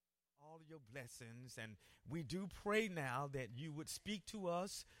your blessings. And we do pray now that you would speak to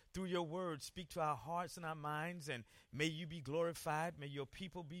us through your word, speak to our hearts and our minds, and may you be glorified. May your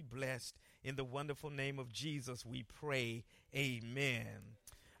people be blessed. In the wonderful name of Jesus, we pray. Amen.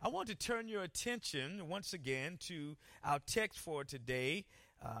 I want to turn your attention once again to our text for today,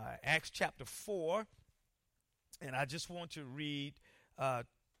 Acts chapter 4. And I just want to read a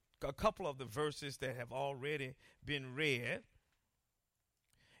couple of the verses that have already been read.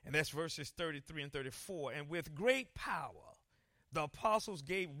 And that's verses 33 and 34. And with great power, the apostles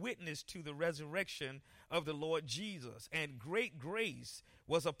gave witness to the resurrection of the Lord Jesus, and great grace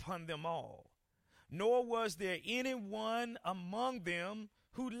was upon them all. Nor was there anyone among them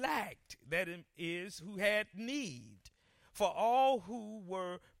who lacked, that is, who had need. For all who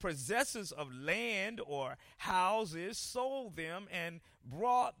were possessors of land or houses sold them and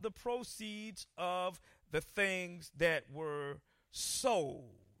brought the proceeds of the things that were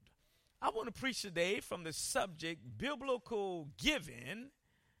sold. I want to preach today from the subject, biblical giving,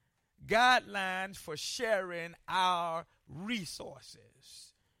 guidelines for sharing our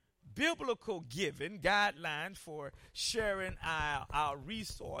resources. Biblical giving, guidelines for sharing our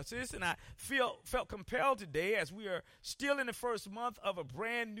resources. And I felt compelled today, as we are still in the first month of a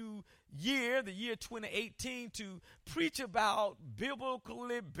brand new year, the year 2018, to preach about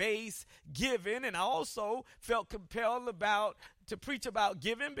biblically based giving. And I also felt compelled to preach about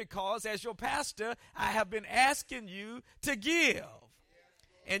giving because, as your pastor, I have been asking you to give.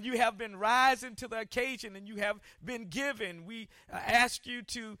 And you have been rising to the occasion, and you have been giving. We asked you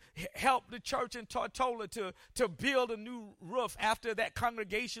to help the church in Tortola to build a new roof after that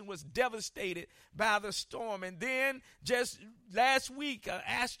congregation was devastated by the storm. And then just last week, I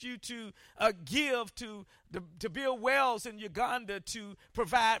asked you to give to build wells in Uganda to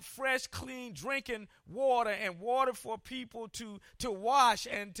provide fresh, clean drinking water and water for people to wash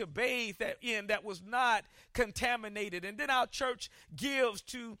and to bathe that was not contaminated. And then our church gives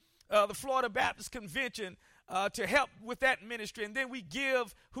to the Florida Baptist Convention to help with that ministry. And then we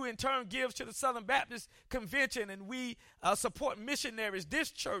give, who in turn gives to the Southern Baptist Convention, and we support missionaries,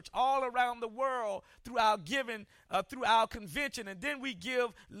 this church, all around the world through our giving, through our convention. And then we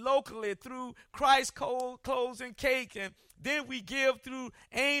give locally through Christ Clothes and Cake, and then we give through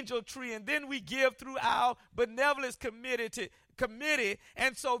Angel Tree, and then we give through our benevolence committee.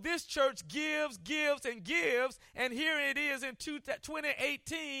 And so this church gives, and gives, and here it is in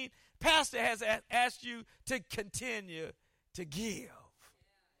 2018. Pastor has asked you to continue to give.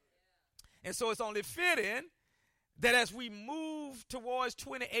 And so it's only fitting that as we move towards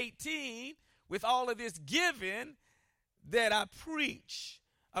 2018 with all of this giving, that I preach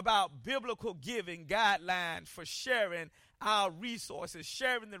about biblical giving guidelines for sharing our resources,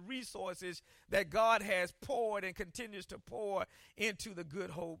 sharing the resources that God has poured and continues to pour into the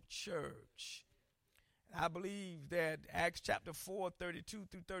Good Hope Church. I believe that Acts chapter 4, 32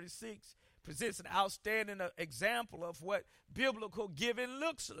 through 36 presents an outstanding example of what biblical giving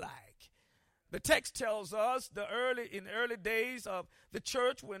looks like. The text tells us in the early days of the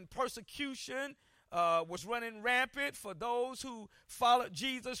church, when persecution was running rampant for those who followed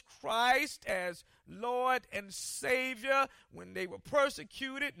Jesus Christ as Lord and Savior, when they were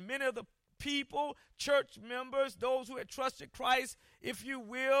persecuted, many of the people, church members, those who had trusted Christ, if you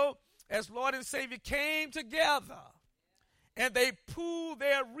will, as Lord and Savior, came together and they pooled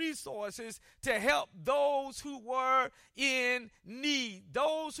their resources to help those who were in need.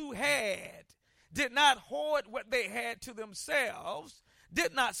 Those who did not hoard what they had to themselves,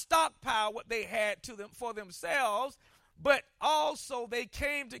 did not stockpile what they had for themselves, but also they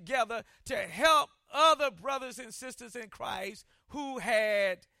came together to help other brothers and sisters in Christ who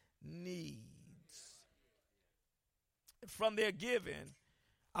had needs. From their giving,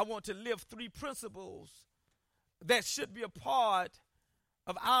 I want to lift three principles that should be a part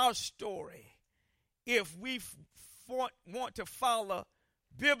of our story if we want to follow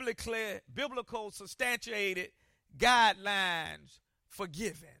biblical substantiated guidelines for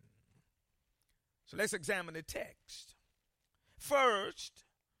giving. So let's examine the text. First,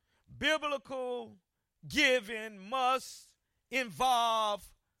 biblical giving must involve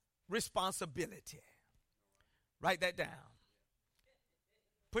responsibility. Write that down.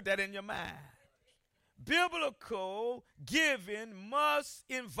 Put that in your mind. Biblical giving must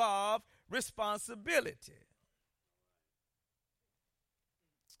involve responsibility.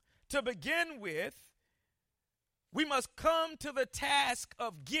 To begin with, we must come to the task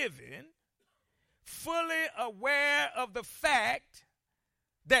of giving fully aware of the fact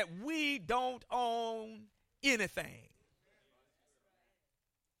that we don't own anything.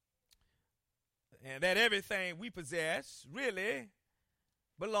 And that everything we possess really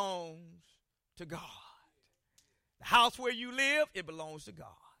belongs to God. The house where you live, it belongs to God.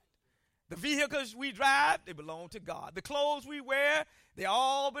 The vehicles we drive, they belong to God. The clothes we wear, they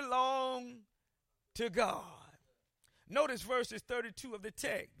all belong to God. Notice verse 32 of the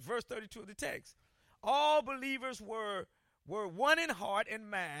text. All believers were one in heart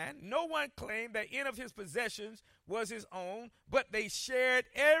and mind. No one claimed that any of his possessions was his own, but they shared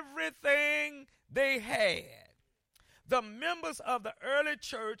everything they had. The members of the early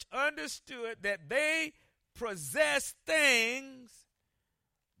church understood that they possessed things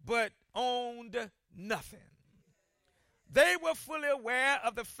but owned nothing. They were fully aware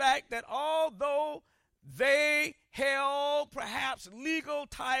of the fact that although they held perhaps legal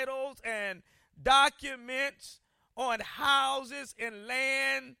titles and documents on houses and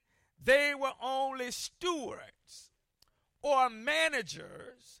land, they were only stewards or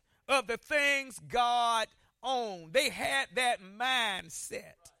managers of the things God owned. They had that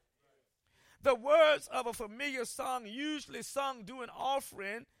mindset. The words of a familiar song, usually sung during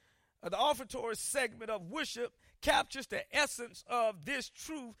offering, the offertory segment of worship, captures the essence of this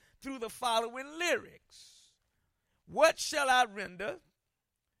truth through the following lyrics. What shall I render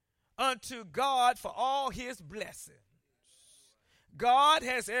unto God for all his blessings? God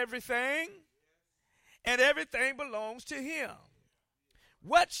has everything, and everything belongs to him.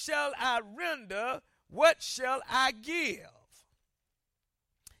 What shall I render? What shall I give?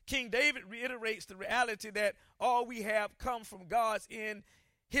 King David reiterates the reality that all we have come from God's in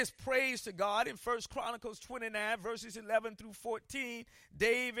his praise to God. In 1 Chronicles 29, verses 11 through 14,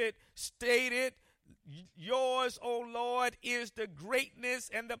 David stated, yours, O Lord, is the greatness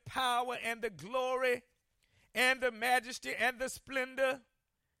and the power and the glory and the majesty and the splendor.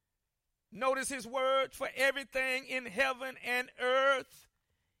 Notice his words, for everything in heaven and earth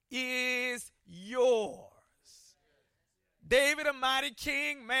is yours. David, a mighty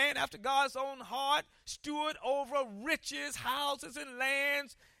king, man after God's own heart, steward over riches, houses, and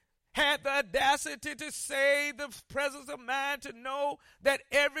lands, had the audacity to say, the presence of mind to know that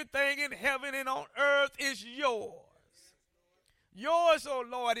everything in heaven and on earth is yours. Yours, O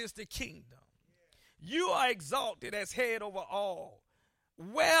Lord, is the kingdom. You are exalted as head over all.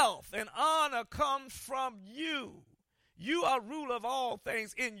 Wealth and honor comes from you. You are ruler of all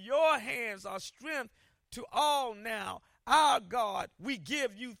things. In your hands are strength to all now. Our God, we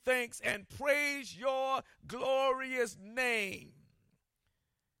give you thanks and praise your glorious name.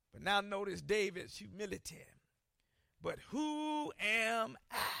 But now notice David's humility. But who am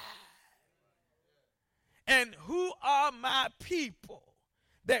I? And who are my people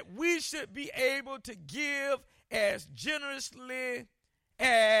that we should be able to give as generously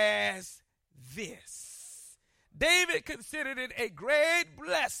as this? David considered it a great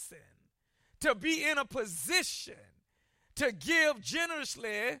blessing to be in a position to give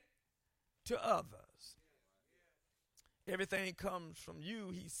generously to others. Everything comes from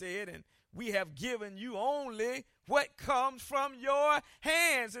you, he said, and we have given you only what comes from your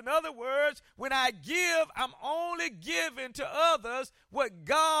hands. In other words, when I give, I'm only giving to others what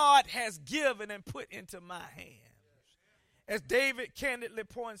God has given and put into my hands. As David candidly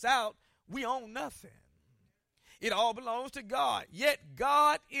points out, we own nothing. It all belongs to God. Yet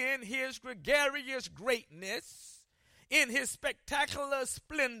God, in his gregarious greatness, in his spectacular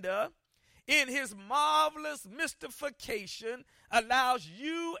splendor, in his marvelous mystification, allows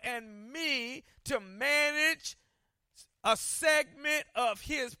you and me to manage a segment of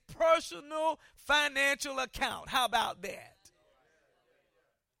his personal financial account. How about that?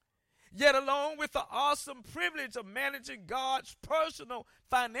 Yet along with the awesome privilege of managing God's personal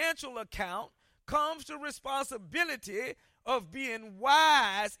financial account comes the responsibility of being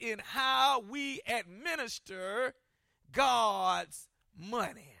wise in how we administer God's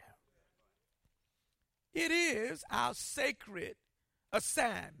money. It is our sacred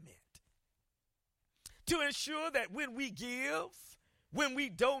assignment to ensure that when we give, when we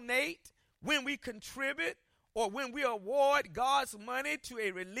donate, when we contribute, or when we award God's money to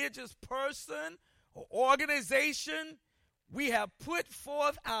a religious person or organization, we have put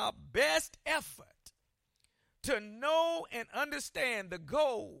forth our best effort to know and understand the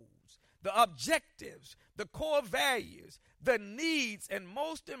goals, the objectives, the core values, the needs, and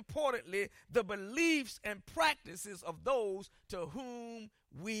most importantly, the beliefs and practices of those to whom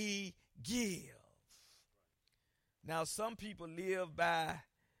we give. Now, some people live by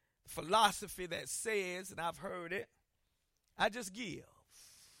philosophy that says, and I've heard it, I just give.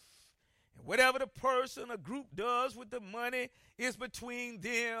 And whatever the person or group does with the money is between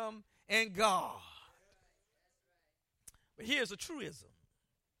them and God. But here's a truism.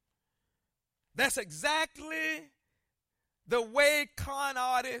 That's exactly the way con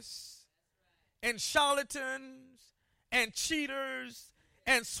artists and charlatans and cheaters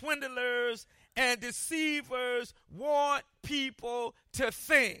and swindlers and deceivers want people to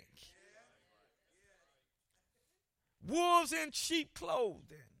think. Wolves in sheep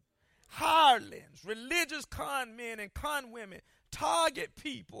clothing, hirelings, religious con men and con women target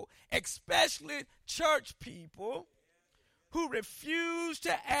people, especially church people, who refuse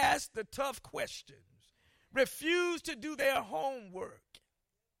to ask the tough questions, refuse to do their homework,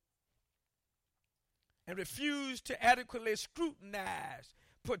 and refuse to adequately scrutinize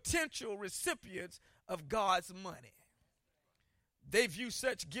potential recipients of God's money. They view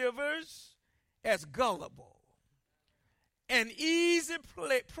such givers as gullible and easy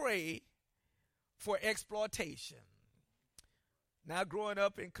prey for exploitation. Now, growing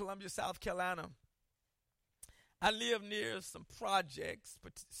up in Columbia, South Carolina, I lived near some projects,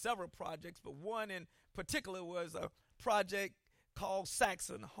 several projects, but one in particular was a project called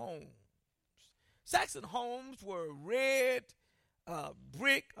Saxon Homes. Saxon Homes were red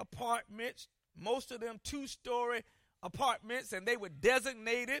brick apartments, most of them two-story apartments, and they were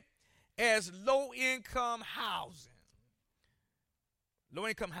designated as low-income housing.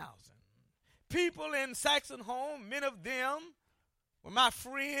 Low-income housing. People in Saxon Home, many of them were my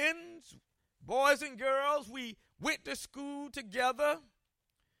friends, boys and girls. We went to school together.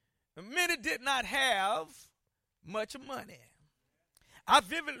 Many did not have much money. I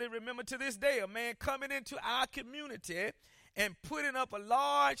vividly remember to this day a man coming into our community and putting up a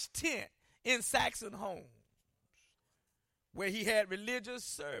large tent in Saxon Homes where he had religious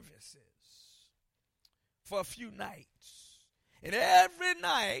services for a few nights. And every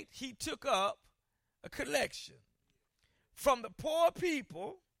night he took up a collection from the poor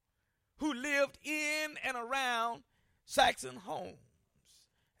people who lived in and around Saxon Homes.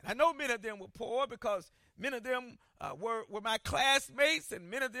 And I know many of them were poor because many of them were my classmates,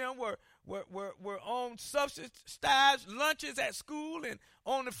 and many of them were on subsidized lunches at school and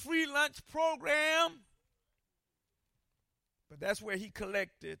on the free lunch program. But that's where he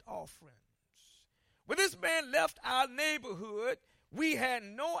collected offerings. When this man left our neighborhood, we had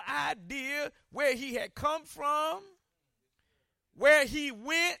no idea where he had come from, where he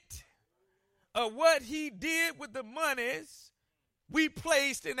went, or what he did with the monies we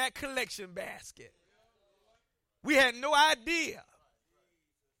placed in that collection basket. We had no idea.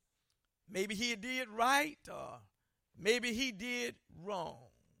 Maybe he did right, or maybe he did wrong.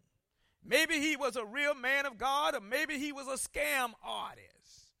 Maybe he was a real man of God, or maybe he was a scam artist.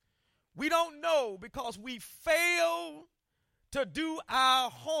 We don't know because we failed to do our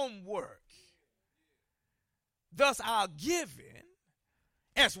homework. Thus, our giving,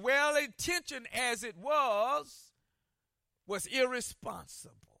 as well intentioned as it was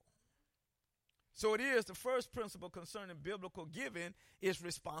irresponsible. So it is the first principle concerning biblical giving is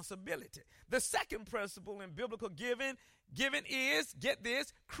responsibility. The second principle in biblical giving is, get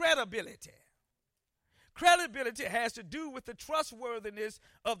this, credibility. Credibility has to do with the trustworthiness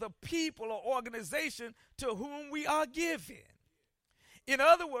of the people or organization to whom we are giving. In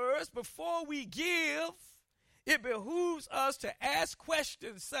other words, before we give, it behooves us to ask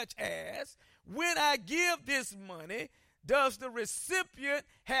questions such as, when I give this money, does the recipient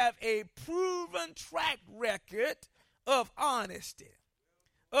have a proven track record of honesty,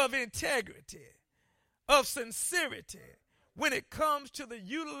 of integrity, of sincerity when it comes to the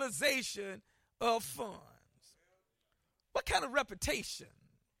utilization of funds? What kind of reputation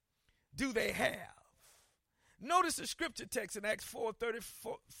do they have? Notice the scripture text in Acts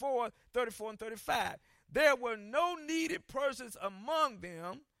 4:34 and 35. There were no needy persons among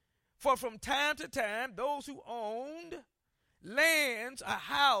them, for from time to time those who owned lands or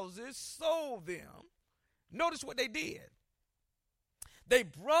houses sold them. Notice what they did. They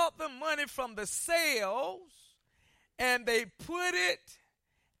brought the money from the sales and they put it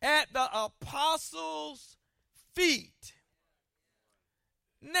at the apostles' feet.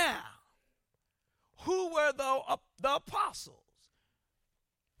 Now, who were the apostles?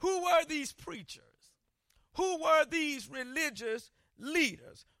 Who were these preachers? Who were these religious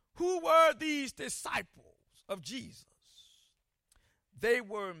leaders? Who were these disciples of Jesus? They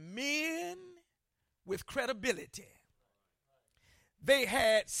were men with credibility. They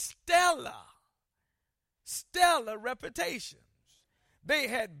had stellar reputations. They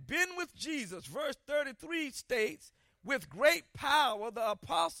had been with Jesus. Verse 33 states, with great power the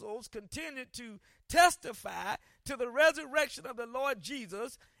apostles continued to testify to the resurrection of the Lord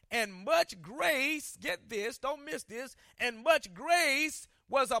Jesus, and much grace, get this, don't miss this, and much grace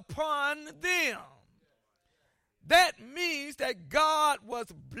was upon them. That means that God was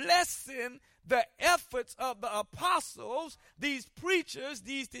blessing the efforts of the apostles, these preachers,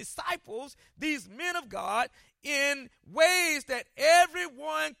 these disciples, these men of God, in ways that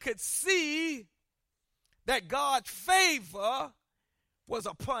everyone could see that God's favor was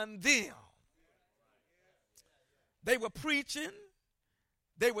upon them. They were preaching,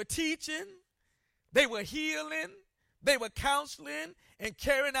 they were teaching, they were healing, they were counseling and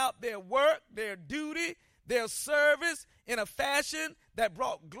carrying out their work, their duty, their service in a fashion that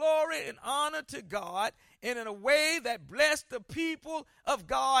brought glory and honor to God and in a way that blessed the people of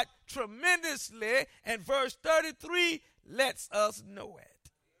God tremendously. And verse 33 lets us know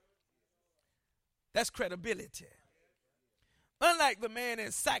it. That's credibility. Unlike the man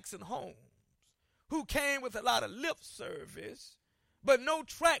in Saxon Holmes, who came with a lot of lip service, but no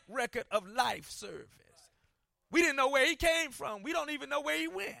track record of life service. We didn't know where he came from. We don't even know where he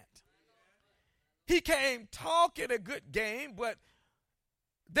went. He came talking a good game, but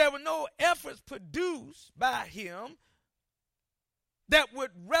there were no efforts produced by him that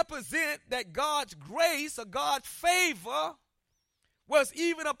would represent that God's grace or God's favor was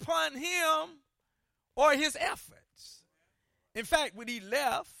even upon him or his efforts. In fact, when he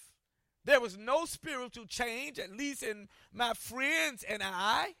left, there was no spiritual change, at least in my friends and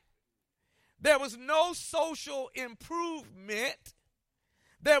I. There was no social improvement.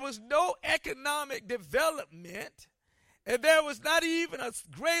 There was no economic development. And there was not even a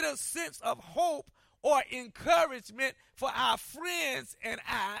greater sense of hope or encouragement for our friends and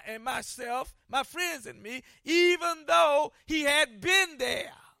I and myself, my friends and me, even though he had been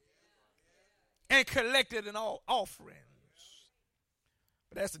there and collected an offering.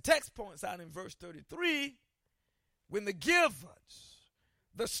 But as the text points out in verse 33, when the givers,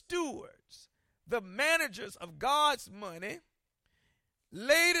 the stewards, the managers of God's money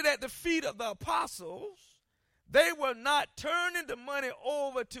laid it at the feet of the apostles, they were not turning the money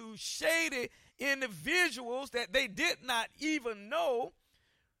over to shady individuals that they did not even know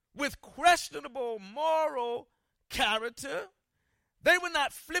with questionable moral character. They were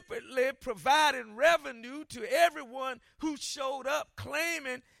not flippantly providing revenue to everyone who showed up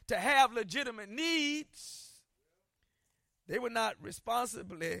claiming to have legitimate needs. They were not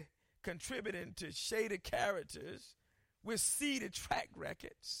responsibly contributing to shady characters with seeded track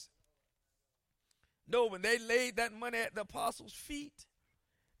records. No, when they laid that money at the apostles' feet,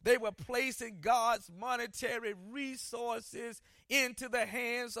 they were placing God's monetary resources into the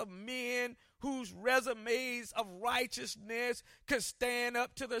hands of men whose resumes of righteousness could stand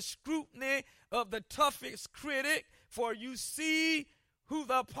up to the scrutiny of the toughest critic. For you see who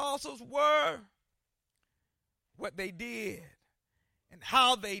the apostles were, what they did, and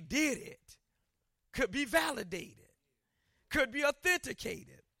how they did it could be validated, could be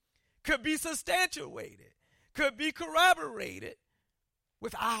authenticated, could be substantiated, could be corroborated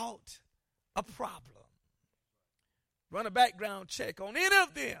without a problem. Run a background check on any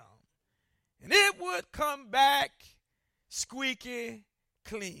of them, and it would come back squeaky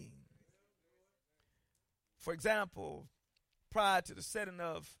clean. For example, prior to the setting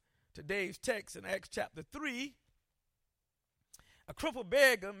of today's text in Acts chapter 3, a crippled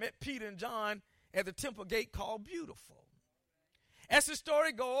beggar met Peter and John at the temple gate called Beautiful. As the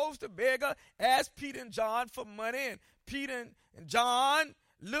story goes, the beggar asked Peter and John for money, and Peter and John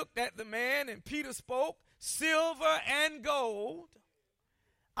looked at the man, and Peter spoke, "Silver and gold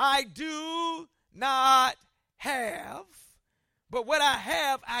I do not have, but what I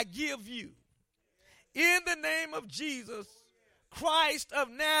have I give you. In the name of Jesus, Christ of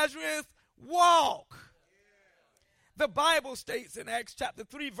Nazareth, walk." The Bible states in Acts chapter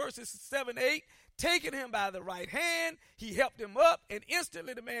 3, verses 7, 8, taking him by the right hand, he helped him up, and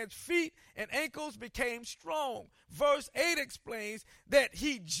instantly the man's feet and ankles became strong. Verse 8 explains that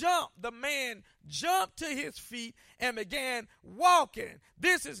the man jumped to his feet and began walking.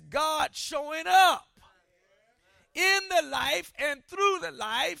 This is God showing up in the life and through the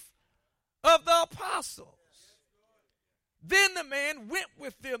life of the apostles. Then the man went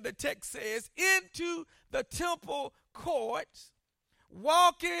with them, the text says, into the temple courts,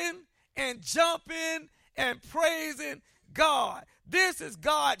 walking and jumping and praising God. This is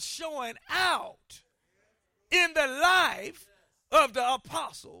God showing out in the life of the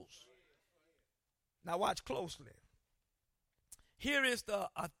apostles. Now watch closely. Here is the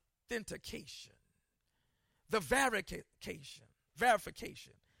authentication, the verification,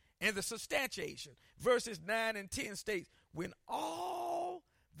 and the substantiation. Verses 9 and 10 states, when all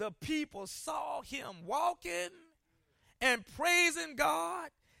the people saw him walking and praising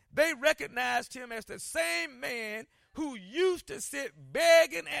God, they recognized him as the same man who used to sit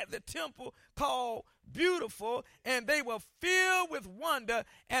begging at the temple called beautiful, and they were filled with wonder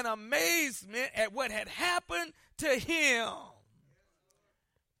and amazement at what had happened to him.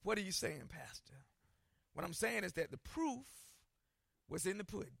 What are you saying, Pastor? What I'm saying is that the proof was in the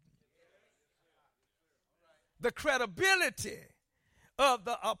pudding. The credibility of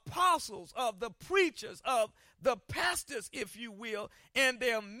the apostles, of the preachers, of the pastors, if you will, and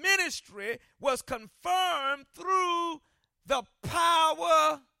their ministry was confirmed through the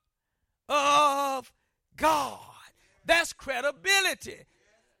power of God. That's credibility.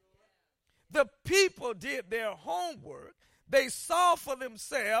 The people did their homework. They saw for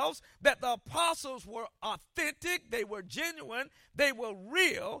themselves that the apostles were authentic, they were genuine, they were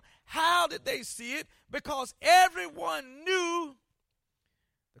real. How did they see it? Because everyone knew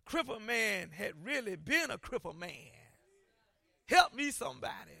the crippled man had really been a crippled man. Help me,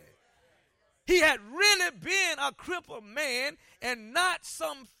 somebody. He had really been a crippled man and not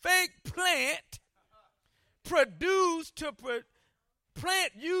some fake plant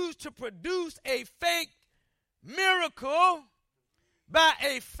used to produce a fake miracle by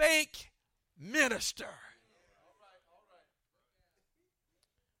a fake minister.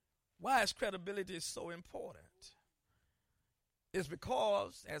 Why is credibility so important? It's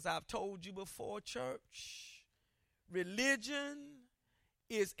because, as I've told you before, church, religion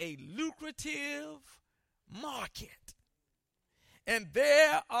is a lucrative market. And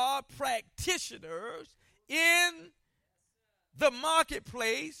there are practitioners in the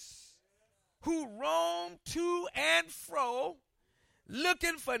marketplace who roam to and fro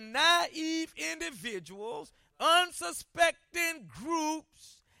looking for naive individuals, unsuspecting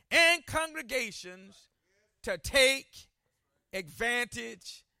groups and congregations to take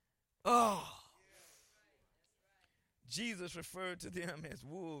advantage of. Jesus referred to them as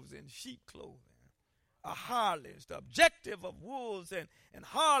wolves in sheep clothing, harlots. The objective of wolves and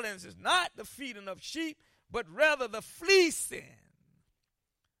harlots is not the feeding of sheep, but rather the fleecing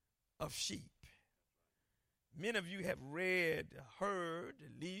of sheep. Many of you have heard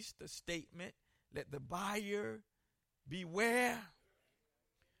at least the statement, let the buyer beware.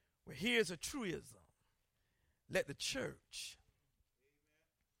 Well, here's a truism. Let the church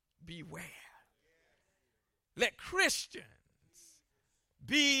beware. Let Christians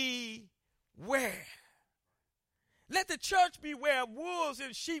beware. Let the church beware of wolves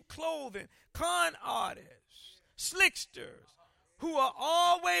in sheep clothing, con artists, slicksters, who are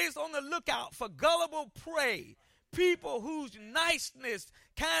always on the lookout for gullible prey, people whose niceness,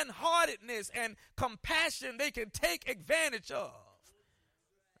 kind-heartedness, and compassion they can take advantage of.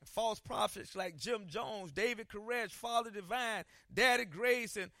 False prophets like Jim Jones, David Koresh, Father Divine, Daddy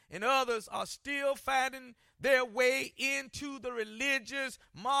Grace, and others are still finding their way into the religious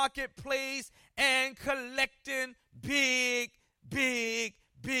marketplace and collecting big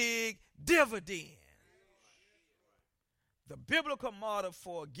dividends. The biblical model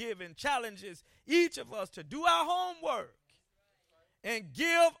for giving challenges each of us to do our homework and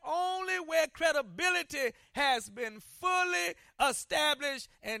give only where credibility has been fully established,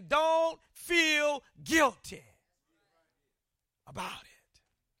 and don't feel guilty about it.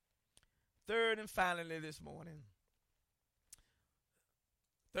 Third and finally this morning,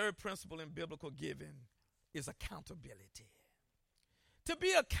 third principle in biblical giving is accountability. To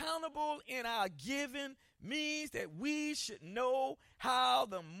be accountable in our giving means that we should know how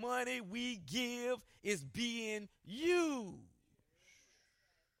the money we give is being used.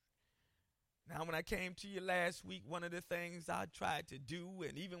 Now, when I came to you last week, one of the things I tried to do,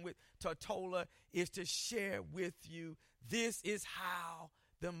 and even with Tortola, is to share with you, this is how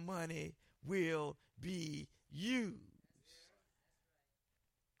the money will be used.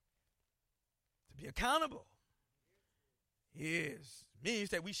 To be accountable means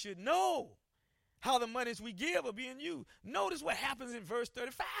that we should know how the monies we give are being used. Notice what happens in verse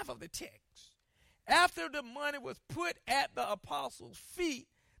 35 of the text. After the money was put at the apostles' feet,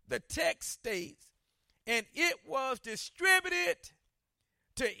 the text states, and it was distributed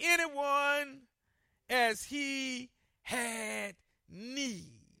to anyone as he had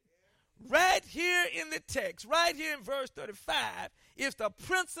need. Right here in the text, right here in verse 35, is the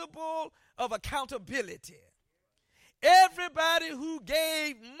principle of accountability. Everybody who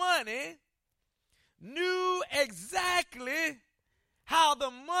gave money knew exactly how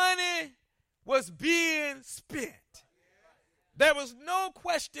the money was being spent. There was no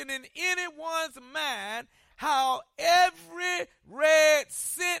question in anyone's mind how every red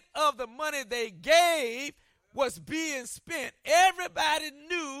cent of the money they gave was being spent. Everybody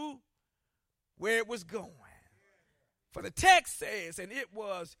knew where it was going. For the text says, and it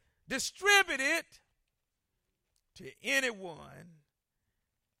was distributed to anyone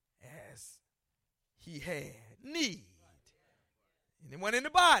as he had need. Anyone in the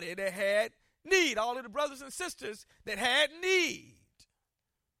body that had need, all of the brothers and sisters that had need.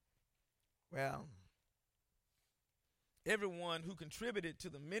 Well, everyone who contributed to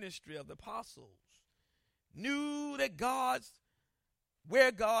the ministry of the apostles knew that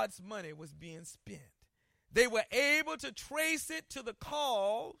where God's money was being spent. They were able to trace it to the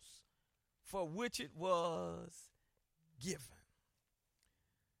cause for which it was given.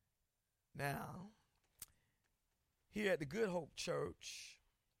 Now, here at the Good Hope Church,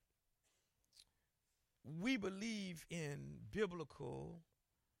 we believe in biblical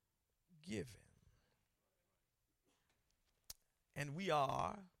giving. And we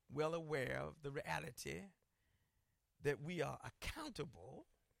are well aware of the reality that we are accountable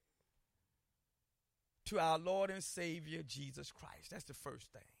to our Lord and Savior, Jesus Christ. That's the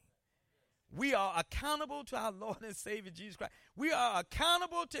first thing. We are accountable to our Lord and Savior, Jesus Christ. We are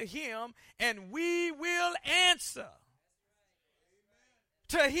accountable to him, and we will answer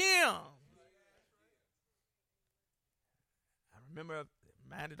to him. I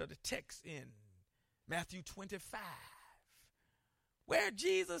reminded of the text in Matthew 25, where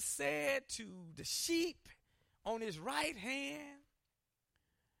Jesus said to the sheep on his right hand,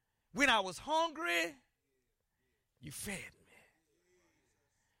 when I was hungry, you fed me.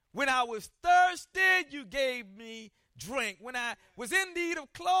 When I was thirsty, you gave me drink. When I was in need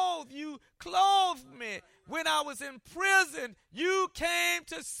of clothes, you clothed me. When I was in prison, you came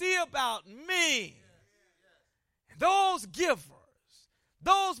to see about me. And those givers,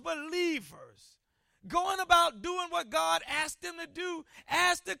 those believers, going about doing what God asked them to do,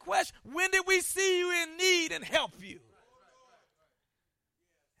 ask the question, when did we see you in need and help you?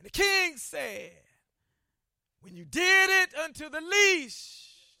 And the king said, when you did it unto the least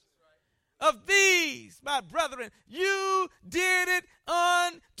of these, my brethren, you did it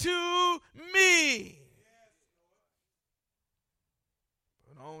unto me.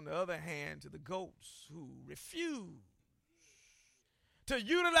 But on the other hand, to the goats who refused to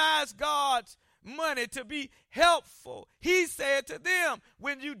utilize God's money to be helpful, he said to them,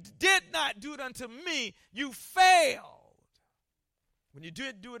 when you did not do it unto me, you failed. When you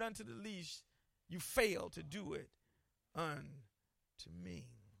did do it unto the least, you failed to do it unto me.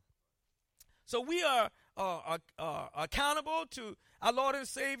 So we are accountable to our Lord and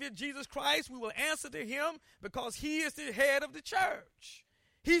Savior, Jesus Christ. We will answer to him because he is the head of the church.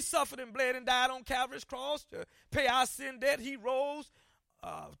 He suffered and bled and died on Calvary's cross to pay our sin debt. He rose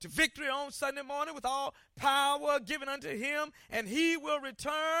to victory on Sunday morning with all power given unto him, and he will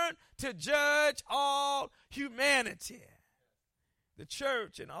return to judge all humanity. The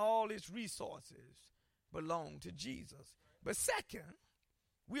church and all its resources belong to Jesus. But second,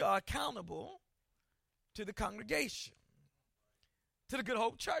 we are accountable to the congregation, to the Good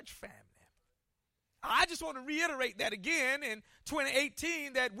Hope Church family. I just want to reiterate that again in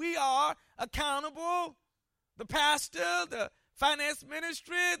 2018, that we are accountable, the pastor, the finance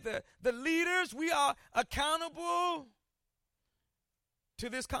ministry, the leaders, we are accountable to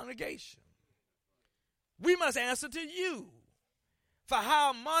this congregation. We must answer to you for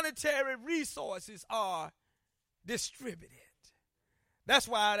how monetary resources are distributed. That's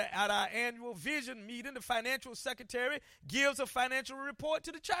why at our annual vision meeting, the financial secretary gives a financial report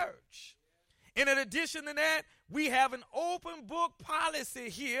to the church. And in addition to that, we have an open book policy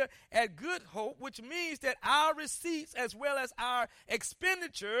here at Good Hope, which means that our receipts as well as our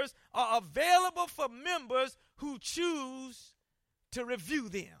expenditures are available for members who choose to review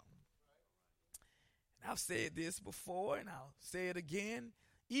them. And I've said this before, and I'll say it again.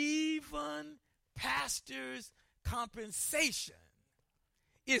 Even pastors' compensation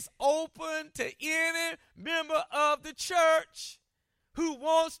is open to any member of the church who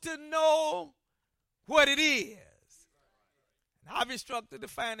wants to know what it is. And I've instructed the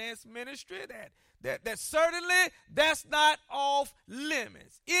finance ministry that certainly that's not off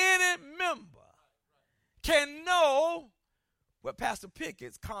limits. Any member can know what Pastor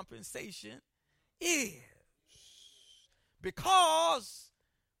Pickett's compensation is, because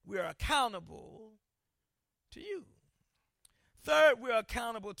we're accountable to you. Third, we're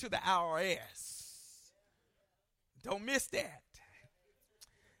accountable to the IRS. Don't miss that.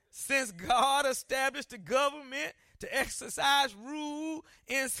 Since God established the government to exercise rule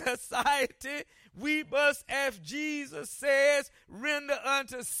in society, we must, as Jesus says, render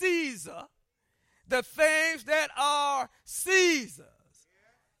unto Caesar the things that are Caesar's.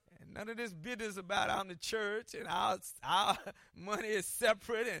 And none of this business about I'm the church and our money is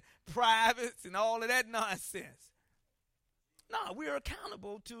separate and private and all of that nonsense. No, we are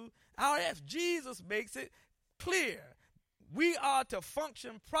accountable to our IRS. Jesus makes it clear. we are to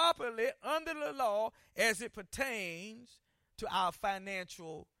function properly under the law as it pertains to our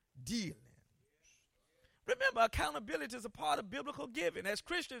financial dealings. Remember, accountability is a part of biblical giving. As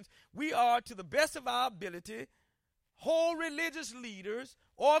Christians, we are, to the best of our ability, hold religious leaders,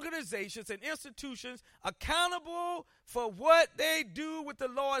 organizations, and institutions accountable for what they do with the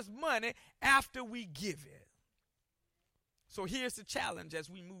Lord's money after we give it. So here's the challenge as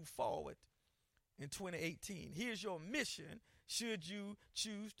we move forward in 2018. Here's your mission, should you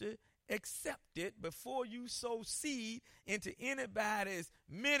choose to accept it, before you sow seed into anybody's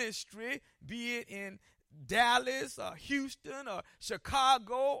ministry, be it in Dallas or Houston or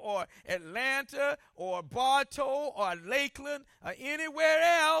Chicago or Atlanta or Bartow or Lakeland or anywhere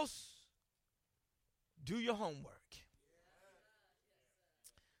else. Do your homework.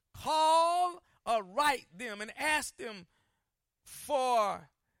 Call or write them and ask them for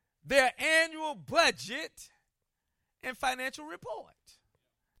their annual budget and financial report.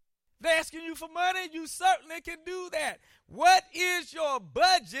 They're asking you for money, you certainly can do that. What is your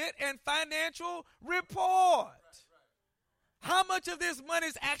budget and financial report? How much of this money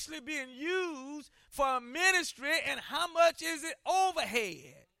is actually being used for a ministry, and how much is it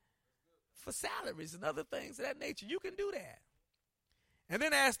overhead for salaries and other things of that nature? You can do that. And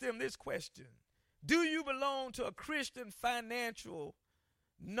then ask them this question. Do you belong to a Christian financial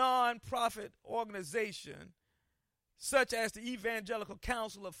non-profit organization such as the Evangelical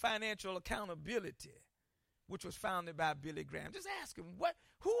Council of Financial Accountability, which was founded by Billy Graham? Just ask him,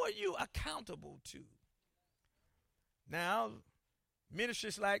 who are you accountable to? Now,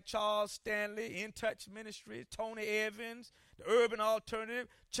 ministries like Charles Stanley, In Touch Ministries, Tony Evans, the Urban Alternative,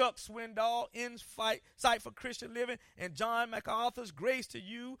 Chuck Swindoll, Insight for Christian Living, and John MacArthur's Grace to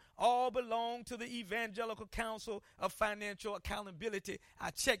You all belong to the Evangelical Council of Financial Accountability.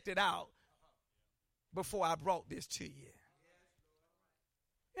 I checked it out before I brought this to you.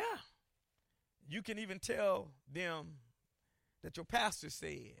 Yeah. You can even tell them that your pastor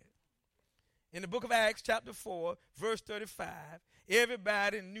said. In the book of Acts, chapter 4, verse 35,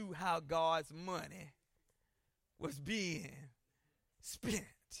 everybody knew how God's money was being spent.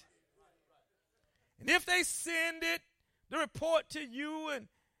 And if they send the report to you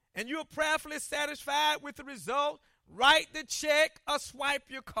and you're prayerfully satisfied with the result, write the check or swipe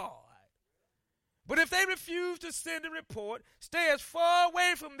your card. But if they refuse to send a report, stay as far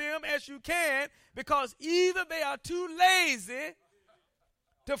away from them as you can, because either they are too lazy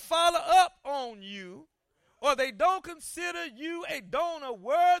to follow up on you, or they don't consider you a donor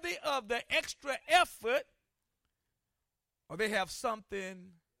worthy of the extra effort, or they have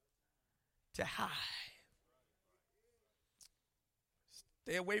something to hide.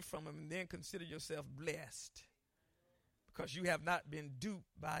 Stay away from them and then consider yourself blessed, because you have not been duped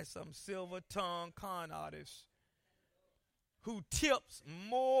by some silver-tongued con artist who tips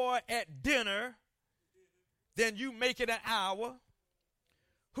more at dinner than you make in an hour,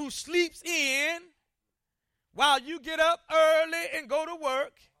 who sleeps in while you get up early and go to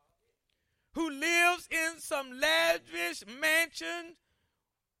work, who lives in some lavish mansion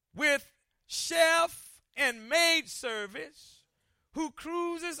with chef and maid service, who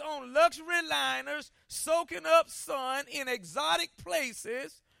cruises on luxury liners, soaking up sun in exotic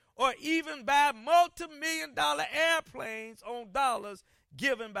places, or even buy multi-million-dollar airplanes on dollars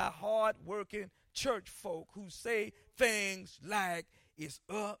given by hard-working church folk who say things like, it's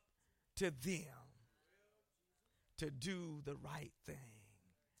up to them to do the right thing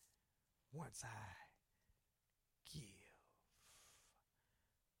once I give.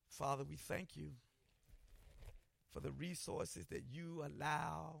 Father, we thank you for the resources that you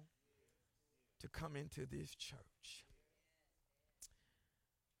allow to come into this church.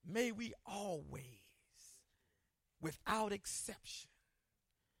 May we always, without exception,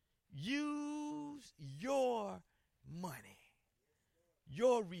 use your money,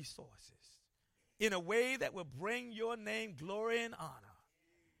 your resources, in a way that will bring your name glory and honor,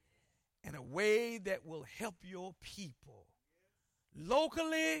 in a way that will help your people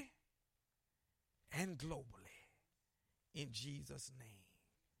locally and globally. In Jesus' name.